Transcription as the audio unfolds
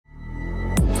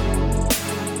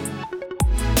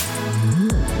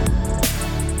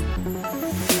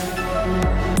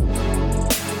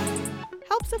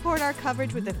support our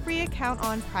coverage with a free account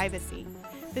on Privacy,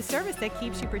 the service that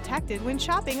keeps you protected when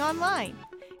shopping online.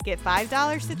 Get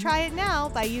 $5 to try it now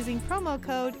by using promo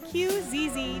code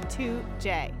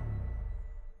QZZ2J.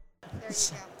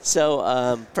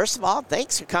 So, first of all,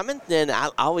 thanks for coming. And I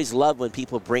always love when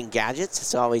people bring gadgets.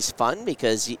 It's always fun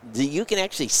because you can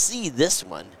actually see this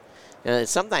one.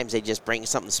 Sometimes they just bring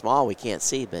something small we can't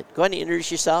see. But go ahead and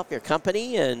introduce yourself, your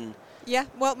company, and... Yeah,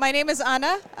 well, my name is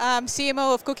Anna. I'm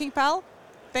CMO of Cooking Pal.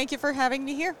 Thank you for having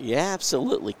me here. Yeah,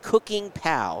 absolutely. Cooking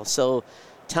Pal. So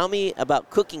tell me about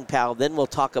Cooking Pal, then we'll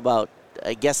talk about,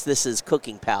 I guess this is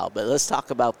Cooking Pal, but let's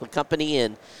talk about the company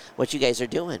and what you guys are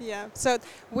doing. Yeah, so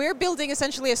we're building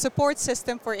essentially a support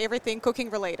system for everything cooking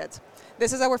related.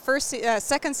 This is our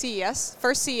second CES.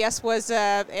 First CES was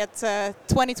at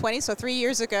 2020, so 3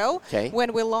 years ago,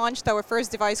 when we launched our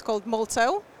first device called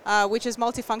Molto, which is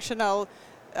multifunctional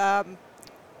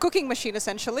cooking machine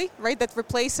essentially, right, that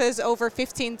replaces over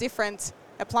 15 different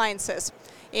appliances.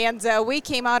 And we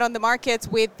came out on the market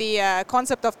with the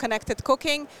concept of connected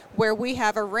cooking, where we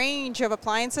have a range of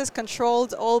appliances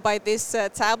controlled all by this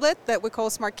tablet that we call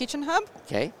Smart Kitchen Hub.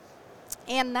 Okay.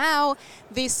 And now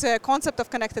this concept of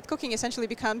connected cooking essentially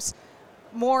becomes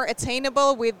more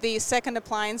attainable with the second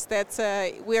appliance that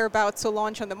we're about to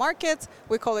launch on the market.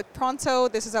 We call it Pronto.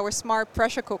 This is our smart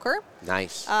pressure cooker.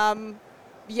 Nice.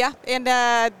 Yeah, and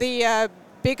the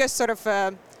biggest sort of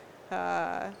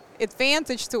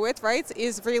advantage to it, right,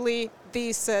 is really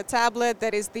this tablet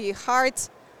that is the heart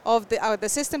of the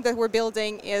system that we're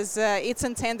building. Is it's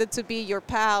intended to be your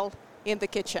pal in the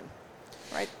kitchen,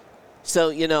 right?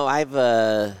 So, I've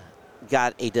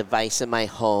got a device in my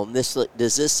home. Does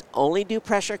this only do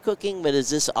pressure cooking, but is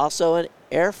this also an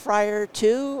air fryer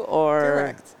too, or?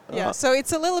 Correct. Yeah, so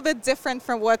it's a little bit different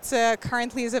from what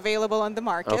currently is available on the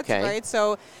market, right?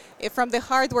 So from the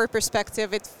hardware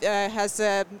perspective, it has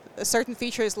certain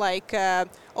features like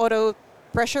auto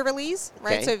pressure release,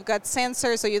 right? So you've got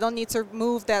sensors, so you don't need to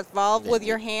move that valve with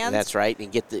your hands. That's right,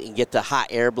 and get the hot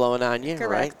air blowing on you.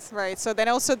 Correct, right. So then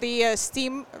also the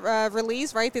steam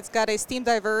release, right? It's got a steam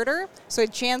diverter, so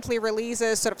it gently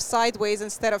releases sort of sideways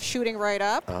instead of shooting right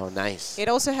up. Oh, nice. It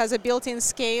also has a built-in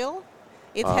scale.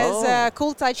 It has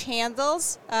cool touch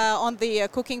handles on the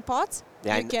cooking pot.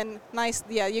 Yeah,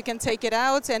 you can take it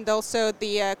out, and also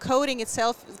the coating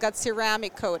itself has got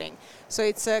ceramic coating, so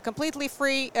it's completely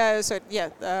free.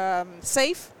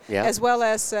 Safe, as well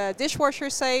as dishwasher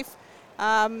safe,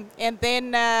 and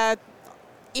then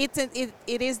it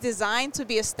is designed to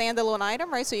be a standalone item,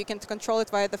 right? So you can control it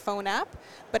via the phone app,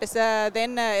 but it's,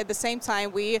 then at the same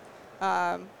time we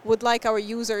would like our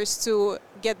users to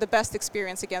get the best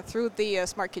experience again through the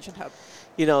Smart Kitchen Hub.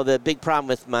 The big problem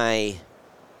with my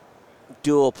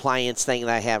dual appliance thing that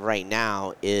I have right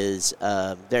now is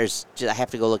I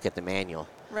have to go look at the manual.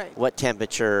 Right. What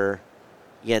temperature,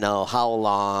 how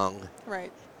long.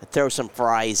 Right. Throw some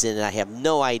fries in, and I have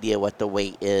no idea what the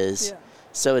weight is. Yeah.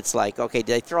 So it's like, okay,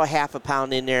 did I throw a half a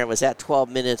pound in there? Was that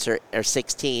 12 minutes or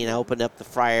 16? I open up the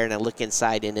fryer and I look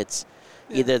inside, and it's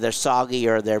either they're soggy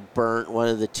or they're burnt, one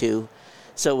of the two.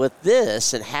 So with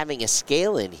this and having a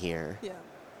scale in here,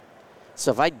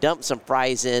 so if I dump some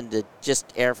fries in to just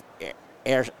air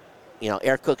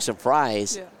cook some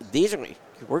fries,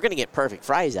 we're going to get perfect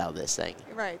fries out of this thing.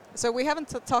 Right. So we haven't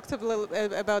talked a little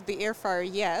about the air fryer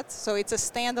yet. So it's a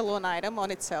standalone item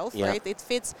on itself, right? It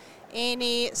fits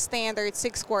any standard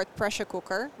 6-quart pressure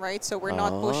cooker, right? So we're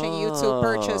not pushing you to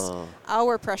purchase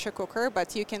our pressure cooker,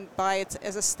 but you can buy it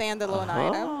as a standalone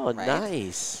item. Oh, right?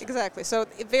 Nice. Exactly. So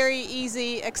very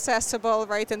easy, accessible,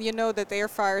 right? And that air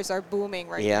fryers are booming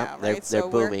right now, right? They're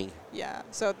booming. Yeah.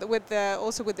 So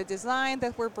also with the design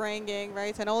that we're bringing,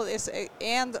 right, and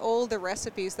all the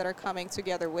recipes that are coming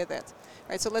together with it,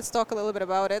 right? So let's talk a little bit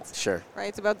about it. Sure.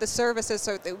 Right, about the services.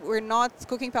 So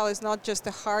Cooking Pal is not just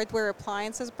a hardware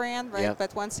appliances brand, right?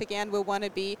 But once again, we want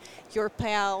to be your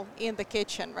pal in the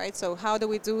kitchen, right? So how do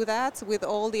we do that? With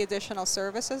all the additional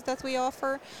services that we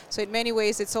offer. So in many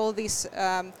ways, it's all these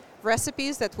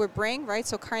recipes that we bring, right?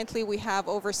 So currently we have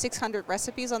over 600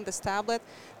 recipes on this tablet.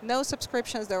 No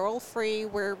subscriptions, they're all free.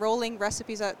 We're rolling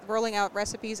out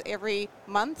recipes every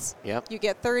month. You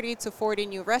get 30 to 40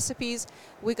 new recipes.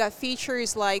 We got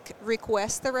features like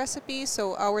request the recipe.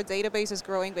 So our database is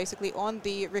growing basically on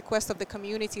the request of the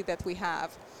community that we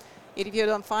have. If you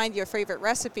don't find your favorite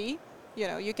recipe,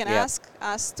 you can ask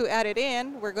us to add it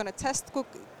in. We're going to test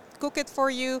cook it for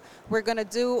you. We're going to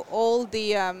do all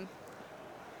the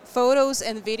photos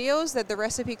and videos that the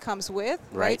recipe comes with,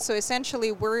 right? So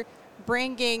essentially we're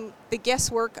bringing the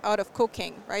guesswork out of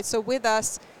cooking, right? So with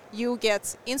us, you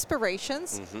get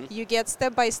inspirations, you get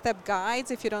step-by-step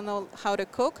guides if you don't know how to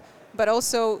cook, but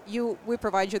also we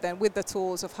provide you then with the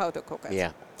tools of how to cook it.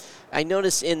 Yeah. I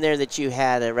noticed in there that you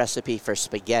had a recipe for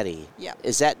spaghetti. Yeah.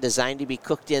 Is that designed to be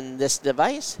cooked in this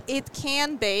device? It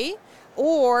can be.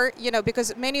 Or,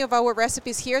 because many of our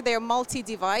recipes here, they're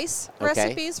multi-device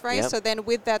recipes, right? Yep. So then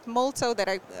with that Molto that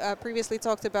I previously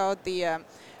talked about, the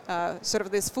sort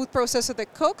of this food processor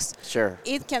that cooks, Sure.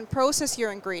 it can process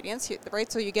your ingredients,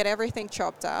 right? So you get everything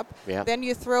chopped up. Yep. Then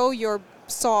you throw your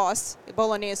sauce,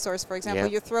 bolognese sauce, for example,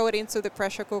 Yep. you throw it into the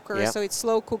pressure cooker, Yep. so it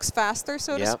slow cooks faster,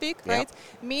 so to Yep. speak, Yep. right?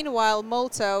 Meanwhile,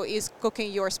 Molto is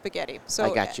cooking your spaghetti. So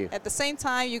I got you. at the same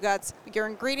time, you got your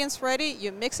ingredients ready,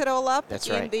 you mix it all up That's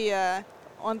in right. the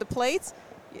on the plate,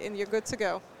 and you're good to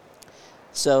go.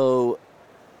 So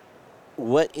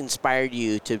what inspired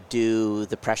you to do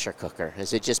the pressure cooker?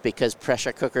 Is it just because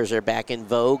pressure cookers are back in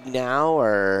vogue now,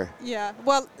 or? Yeah,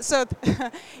 well, so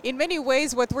in many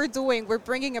ways, what we're doing, we're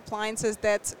bringing appliances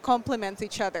that complement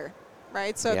each other,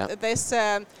 right? So Yep. this,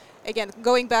 again,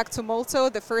 going back to Molto,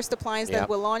 the first appliance Yep. that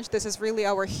we launched, this is really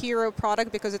our hero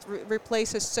product because it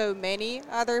replaces so many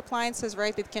other appliances,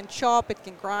 right? It can chop, it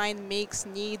can grind, mix,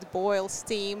 knead, boil,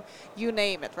 steam, you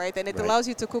name it, right? And it Right. allows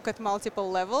you to cook at multiple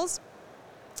levels.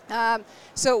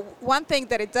 So one thing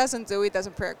that it doesn't do, it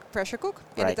doesn't pressure cook,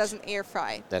 and Right. it doesn't air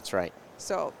fry. That's right.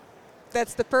 So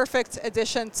that's the perfect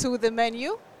addition to the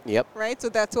menu, Yep. right?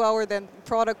 To our then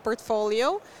product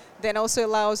portfolio. Then also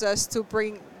allows us to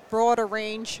bring broader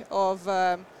range of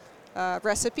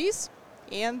recipes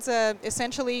and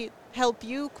essentially help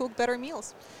you cook better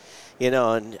meals.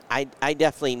 And I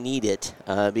definitely need it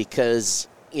because,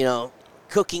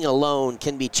 cooking alone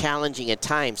can be challenging at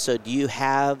times. So do you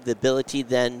have the ability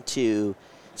then to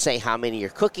say how many you're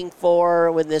cooking for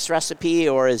with this recipe,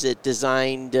 or is it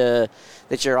designed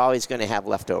that you're always going to have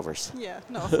leftovers? Yeah,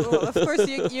 no, well, of course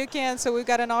you can. So we've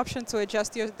got an option to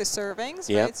adjust the servings,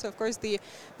 Yep. right? So of course the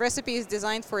recipe is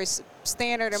designed for a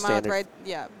standard amount, right?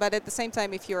 Yeah, but at the same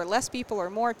time, if you're less people or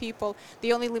more people,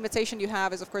 the only limitation you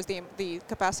have is of course the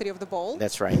capacity of the bowl.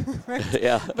 That's right. Right?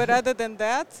 Yeah. But other than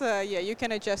that, you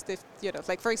can adjust if,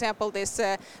 like for example, this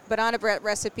banana bread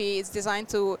recipe is designed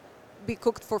to be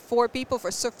cooked for 4 people for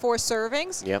 4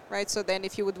 servings, Yep. right? So then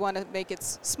if you would want to make it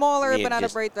smaller, You banana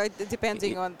just- bread, right,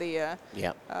 depending on the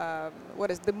Yep.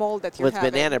 what is the mold that you're With having.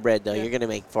 banana bread, though, Yeah. you're going to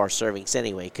make 4 servings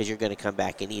anyway because you're going to come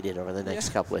back and eat it over the next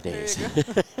couple of There days. you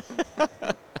go.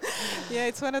 Yeah,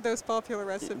 it's one of those popular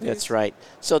recipes. That's right.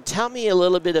 So tell me a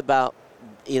little bit about,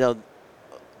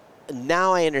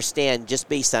 now I understand just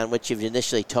based on what you've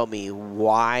initially told me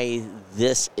why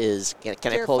this is. Can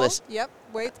I pull this? Yep.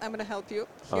 Wait, I'm going to help you.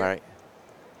 All Here. right.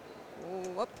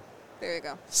 Whoop. There you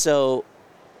go. So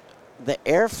the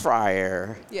air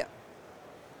fryer, Yeah.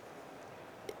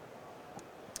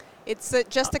 It's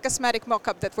just a cosmetic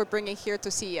mock-up that we're bringing here to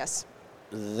CES.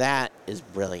 that is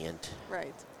brilliant.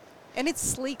 Right. And it's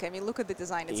sleek. I mean, look at the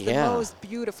design. It's Yeah. the most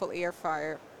beautiful air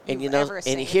fryer And you've ever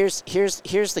seen. and here's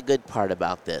the good part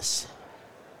about this.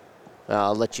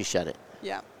 I'll let you shut it.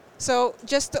 Yeah. So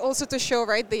just also to show,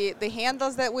 right, the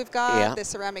handles that we've got, Yeah. the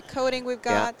ceramic coating we've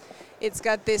Yeah. got. It's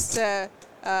got this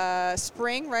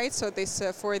spring, right? So this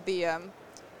for the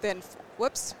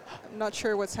whoops, I'm not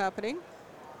sure what's happening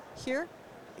here.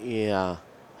 Yeah.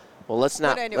 Well, let's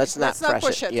not anyway, let's not let's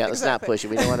push it. Yeah, let's not Exactly. push it.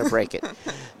 We don't want to break it.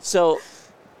 So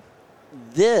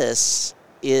this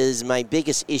is my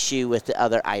biggest issue with the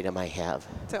other item I have,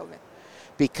 Tell me.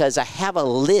 because I have a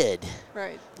lid,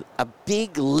 Right. a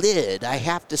big lid I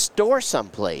have to store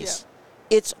someplace.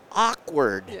 It's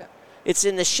awkward. Yeah. It's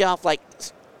in the shelf like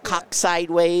cocked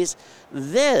sideways.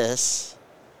 This,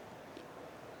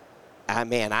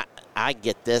 man, I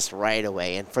get this right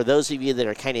away. And for those of you that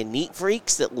are kind of neat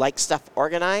freaks that like stuff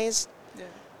organized, Yeah.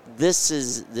 this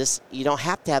you don't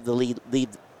have to have the lead.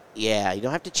 Yeah, you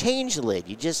don't have to change the lid.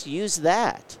 You just use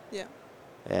that. Yeah.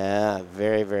 Yeah,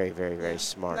 very, very, very, very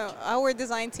smart. No, our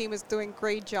design team is doing a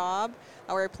great job.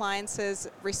 Our appliances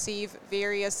receive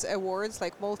various awards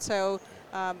like Molto.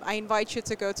 I invite you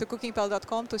to go to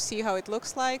cookingpal.com to see how it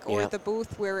looks like, or Yeah. the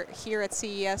booth. We're here at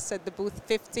CES at the booth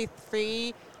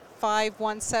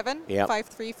 53517. Yep.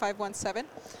 53517.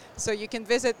 So you can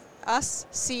visit us,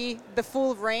 see the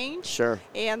full range, Sure.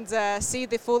 and see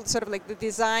the full sort of like the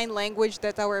design language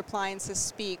that our appliances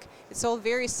speak. It's all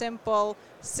very simple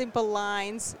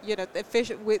lines,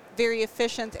 efficient, with very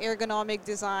efficient ergonomic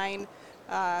design,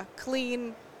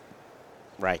 clean.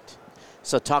 Right.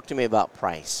 So talk to me about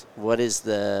price. What is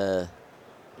the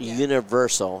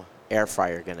universal air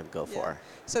fryer going to go for?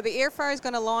 So the air fryer is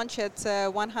going to launch at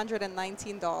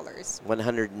 $119.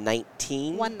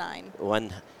 119.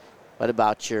 19. What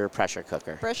about your pressure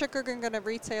cooker? Pressure cooker going to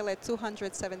retail at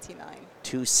 $279.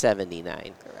 $279.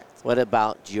 Correct. What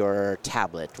about your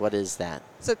tablet? What is that?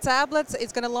 So tablets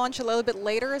is going to launch a little bit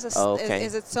later as,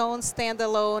 as its own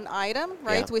standalone item,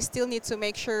 right? Yeah. We still need to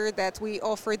make sure that we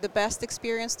offer the best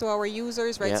experience to our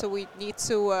users, right? Yeah. So we need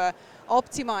to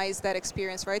optimize that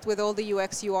experience, right, with all the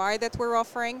UX UI that we're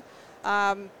offering.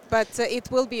 But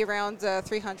it will be around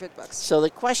 $300. So the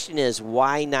question is,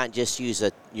 why not just use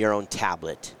your own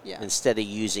tablet instead of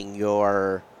using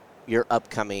your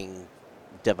upcoming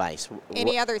device?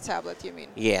 Any other tablet, you mean?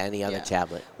 Yeah, any other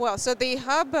tablet. Well, so the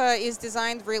hub is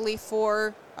designed really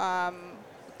for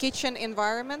kitchen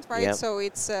environment, right? Yep. So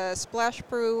it's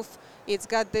splash-proof. It's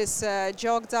got this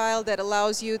jog dial that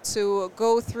allows you to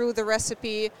go through the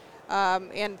recipe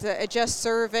and adjust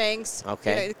servings.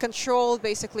 Okay. Control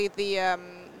basically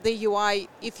the UI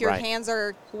if your hands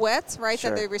are wet, right?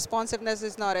 Sure. And the responsiveness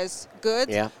is not as good.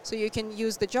 Yeah. So you can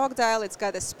use the jog dial. It's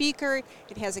got a speaker.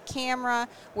 It has a camera.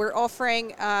 We're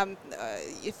offering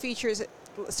features,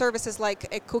 services like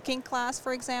a cooking class,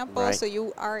 for example. Right. So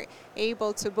you are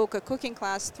able to book a cooking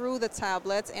class through the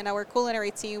tablet, and our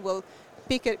culinary team will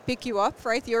pick you up,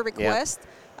 right? Your request. Yeah.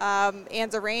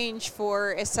 And arrange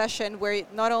for a session where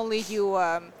not only you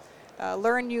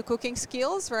learn new cooking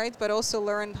skills, right, but also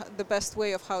learn the best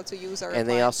way of how to use our And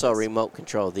they also appliances. remote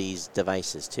control these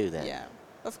devices too then. Yeah,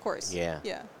 of course. Yeah.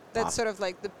 Yeah. That's sort of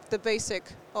like the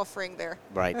basic offering there.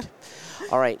 Right.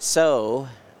 All right. So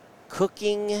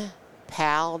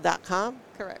cookingpal.com?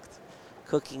 Correct.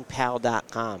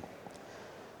 Cookingpal.com.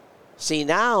 See,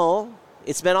 now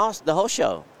it's been the whole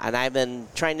show, and I've been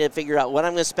trying to figure out what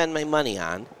I'm going to spend my money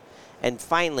on. And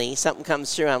finally, something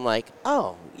comes through. I'm like,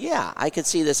 oh, yeah, I could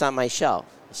see this on my shelf.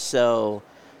 So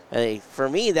for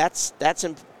me, that's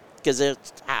because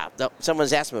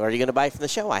someone's asked me, are you going to buy from the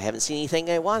show? I haven't seen anything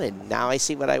I wanted. Now I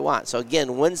see what I want. So,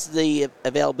 again, when's the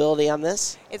availability on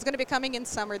this? It's going to be coming in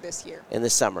summer this year. In the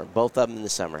summer. Both of them in the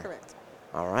summer. Correct.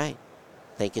 All right.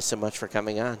 Thank you so much for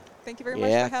coming on. Thank you very much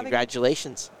for having me.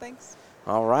 Congratulations. Thanks.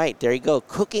 All right. There you go.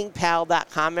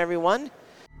 Cookingpal.com, everyone.